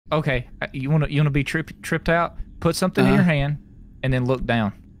Okay, you wanna be tripped out? Put something in your hand, and then look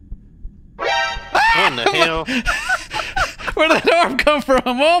down. What in the hell? Where'd that arm come from?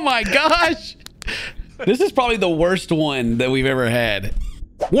 Oh my gosh! This is probably the worst one that we've ever had.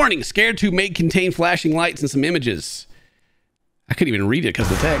 Warning, Scared 2 may contain flashing lights and some images. I couldn't even read it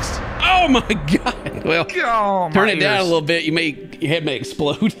because of the text. Oh my god! Well, turn it down a little bit. Your head may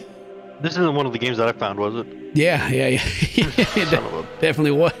explode. This isn't one of the games that I found, was it? Yeah. It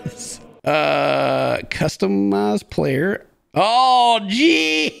definitely was. Customize player. Oh,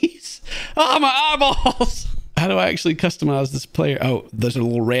 jeez. Oh, my eyeballs. How do I actually customize this player? Oh, there's a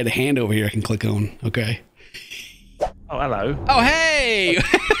little red hand over here I can click on. Okay. Oh, hello. Oh, hey.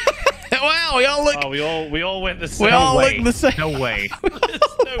 Wow, we all look. Oh, we all went the same way. We all look the same. No way.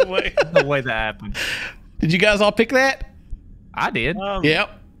 No way. No way that happened. Did you guys all pick that? I did.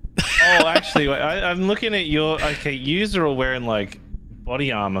 Yep. Oh, actually, I'm looking at your... Okay, yous are all wearing, like,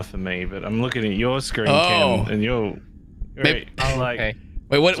 body armor for me, but I'm looking at your screen cam, and you're Maybe, like... Okay.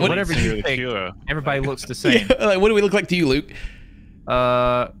 Wait, what? So whatever you think, everybody looks the same. Yeah, like, what do we look like to you, Luke?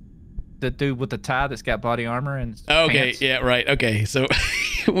 The dude with the tie that's got body armor and okay, pants. yeah, right. Okay, so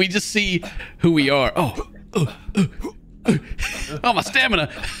we just see who we are. Oh, my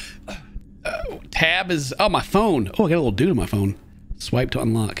stamina. Tab is my phone. Oh, I got a little dude on my phone. Swipe to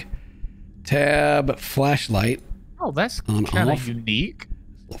unlock. Tab, flashlight. Oh, that's on kind off. of unique.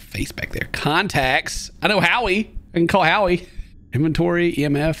 Little face back there. Contacts. I know Howie. I can call Howie. Inventory,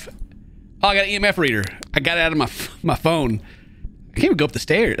 EMF. Oh, I got an EMF reader. I got it out of my phone. I can't even go up the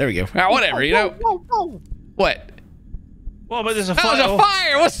stairs. There we go. Right, whatever, you know. Whoa. What? Well, but there's a Oh, fire. there's a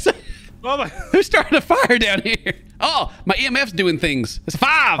fire. What's that? Oh my... Who started a fire down here? Oh, my EMF's doing things. It's a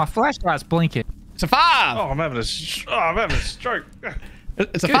 5. My flashlight's blinking. It's a 5. Oh, I'm having a stroke.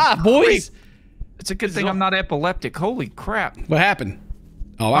 It's a 5, boys. It's a good thing I'm not epileptic. Holy crap. What happened?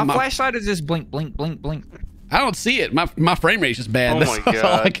 Oh, My flashlight is just blink, blink, blink, blink. I don't see it. My frame rate's just bad. Oh That's my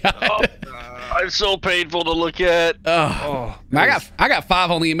all I god. got. It's so painful to look at. I got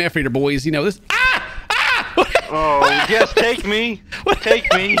 5 on the EMF reader, boys. You know this. Oh, yes, take me.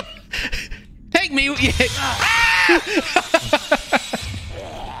 Take me. Take me.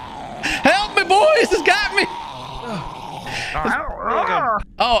 Help me, boys. It's got me.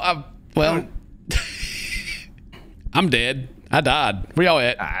 Well, I'm dead. I died. Where y'all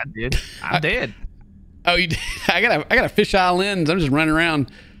at? I did. I'm dead. Oh, you did? I got a fisheye lens. I'm just running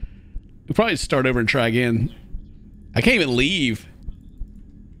around. We'll probably start over and try again. I can't even leave.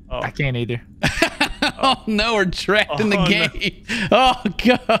 Oh. I can't either. Oh no, we're trapped in the game. No. Oh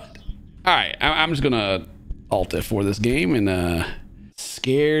god. All right, I'm just gonna alt it for this game and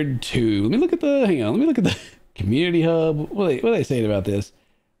Scared 2. Let me look at the community hub. What are they saying about this?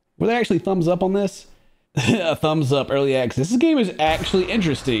 Were they actually thumbs up on this? A thumbs up, early access. This game is actually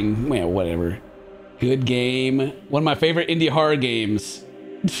interesting. Man, whatever. Good game. One of my favorite indie horror games.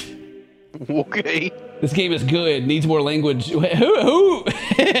 Okay. This game is good. Needs more language. Who?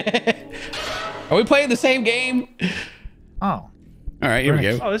 Are we playing the same game? Oh. All right, here we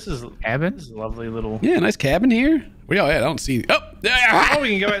go. Oh, this is cabin. This is a lovely little... Yeah, nice cabin here. Where y'all at? I don't see... Oh! Oh, we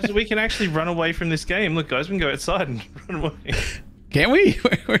can go out, so we can actually run away from this game. Look, guys, we can go outside and run away. Can we?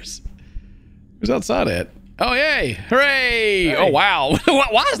 Where's outside at? Oh, yay! Hooray! Hey. Oh, wow.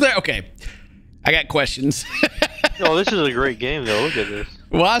 Why is there... Okay. I got questions. Oh, this is a great game, though. Look at this.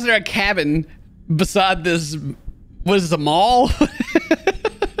 Why is there a cabin beside this... What is this, a mall?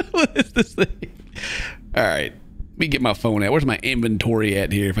 What is this thing? All right. Let me get my phone out. Where's my inventory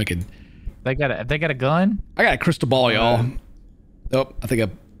at here? If I could... They got a gun? I got a crystal ball, y'all. Oh, I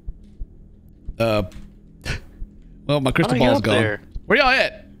think well, my crystal ball's gone. There? Where y'all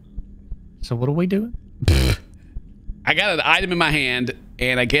at? So what are we doing? I got an item in my hand,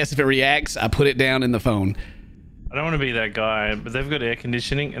 and I guess if it reacts, I put it down in the phone. I don't want to be that guy, but they've got air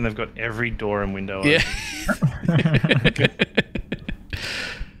conditioning and they've got every door and window Yeah.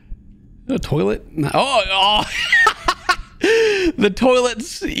 A toilet? Oh. The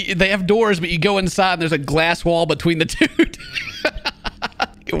toilets, they have doors, but you go inside and there's a glass wall between the two. You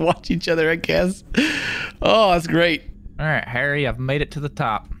can watch each other, I guess. Oh, that's great. All right, Harry, I've made it to the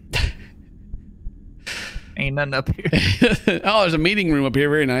top. Ain't nothing up here. Oh, there's a meeting room up here.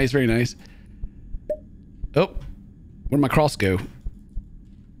 Very nice, very nice. Oh, where'd my cross go?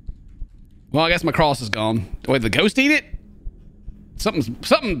 Well, I guess my cross is gone. Wait, the ghost eat it?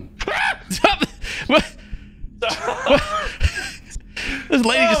 Something. What? This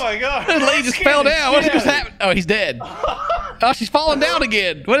lady Oh my god! This lady just fell down. What just happened? Oh, he's dead. Oh, she's falling down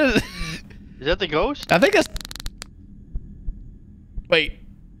again. What is it? Is that the ghost? I think that's... Wait.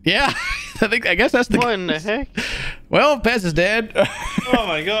 Yeah. I guess that's the What in the heck? Well, Pez is dead. Oh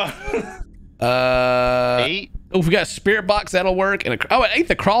my god. 8. Oh, if we got a spirit box, that'll work. And I ate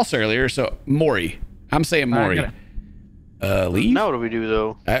the cross earlier, so Maury. I'm saying Maury. Leave? Now what do we do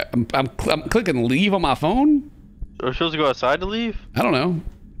though? I'm clicking leave on my phone. Are we supposed to go outside to leave? I don't know.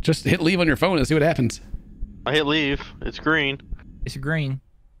 Just hit leave on your phone and see what happens. I hit leave. It's green. It's green.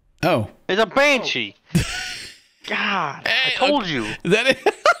 Oh. It's a banshee. God, Hey, I told you. Is that it?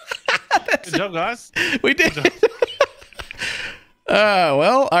 Good job, guys. We did.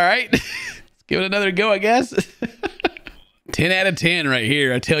 Well, all right. Let's give it another go, I guess. 10 out of 10 right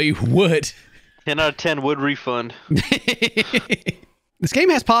here. I tell you what. 10 out of 10 would refund. This game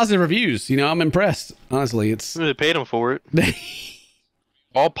has positive reviews. You know, I'm impressed. Honestly, it's. They paid them for it.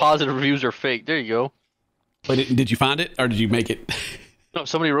 All positive reviews are fake. There you go. Wait, did you find it or did you make it? No,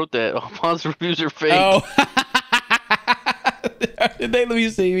 somebody wrote that. All positive reviews are fake. Oh. Did they? Let me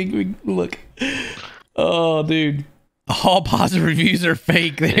see. We look. Oh, dude. All positive reviews are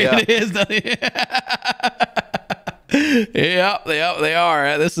fake. There it is. Yep, they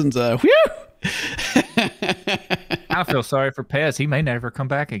are. This one's whew. I feel sorry for Pez. He may never come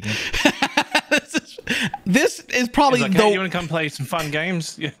back again. This is probably Like, hey, you want to come play some fun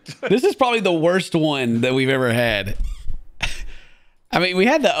games? Yeah. This is probably the worst one that we've ever had. I mean, we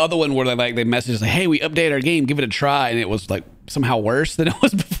had the other one where they messaged us like, "Hey, we updated our game. Give it a try," and it was like somehow worse than it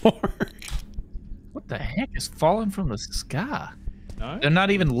was before. What the heck is falling from the sky? No? They're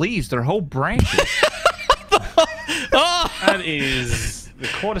not even leaves. They're whole branches. Oh, That is the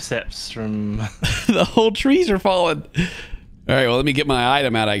cordyceps from. the whole trees are falling. All right, well, let me get my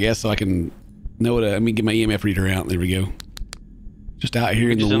item out, I guess, so I can know what. Let me get my EMF reader out. There we go. Just out here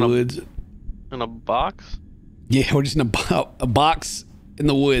in the woods. In a box? Yeah, we're just in a box in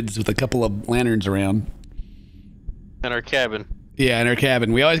the woods with a couple of lanterns around. In our cabin. Yeah, in our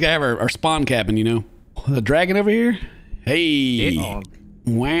cabin. We always gotta have our spawn cabin, you know. The dragon over here. Hey. Oh.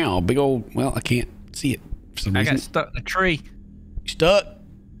 Wow, big old. Well, I can't see it for some I reason. got stuck in a tree. You stuck.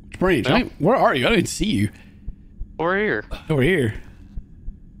 Which branch? Well. Where are you? I don't even see you. Over here. Over here.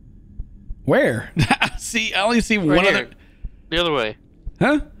 Where? See, I only see Right one here. other. The other way.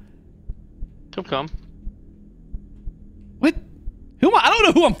 Huh? Come. What? Who am I? I don't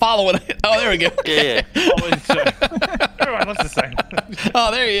know who I'm following. Oh, there we go. Yeah. Oh, it's, everyone looks the same.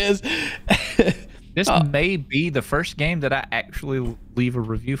 Oh, there he is. This may be the first game that I actually leave a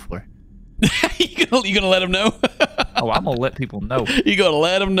review for. you gonna let him know? Oh, I'm gonna let people know. You gonna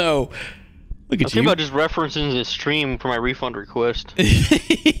let him know? Look I at was you. thinking about just referencing the stream for my refund request.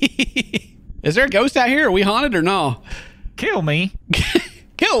 Is there a ghost out here? Are we haunted or no? Kill me.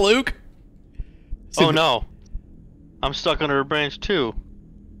 Kill Luke. Oh no. I'm stuck under a branch too.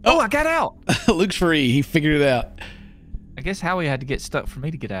 Oh, I got out. Luke's free. He figured it out. I guess Howie had to get stuck for me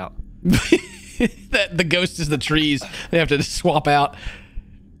to get out. That the ghost is the trees. They have to swap out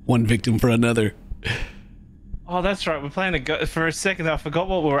one victim for another. Oh, that's right. We're playing for a second. I forgot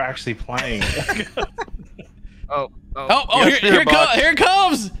what we were actually playing. Oh, Here it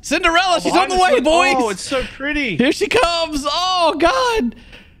comes. Cinderella. She's on the way, boys. Oh, it's so pretty. Here she comes. Oh God.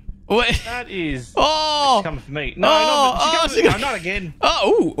 Wait. That is. Oh. She's coming for me. No, not again.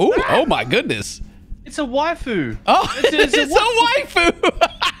 Oh my goodness. It's a waifu. Oh, it's a waifu.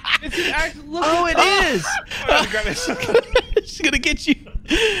 It's an act. Look. Oh, it is. Oh, grab it. She's gonna get you.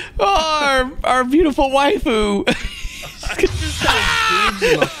 Oh, our beautiful waifu.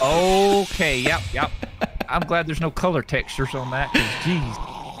 Okay, yep. I'm glad there's no color textures on that, because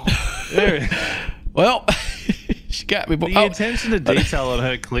geez. Well, she got me. The attention to detail on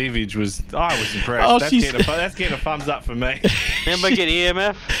her cleavage was. I was impressed. Oh, that's getting a thumbs up for me. Anybody get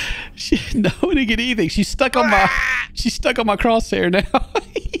EMF? No, I didn't get anything. She's stuck on my. She's stuck on my crosshair now.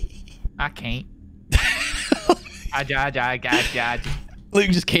 I can't. I Luke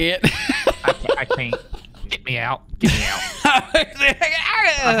just can't. I can't. Get me out. Get me out.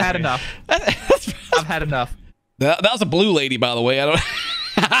 I've had enough. I've had enough. That was a blue lady, by the way. I don't.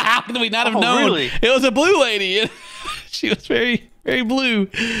 How could we not have known? Really? It was a blue lady. She was very, very blue.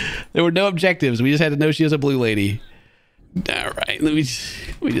 There were no objectives. We just had to know she was a blue lady. All right, let me just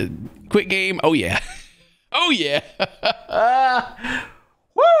quick game. Oh yeah, oh yeah.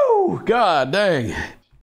 Woo! God dang.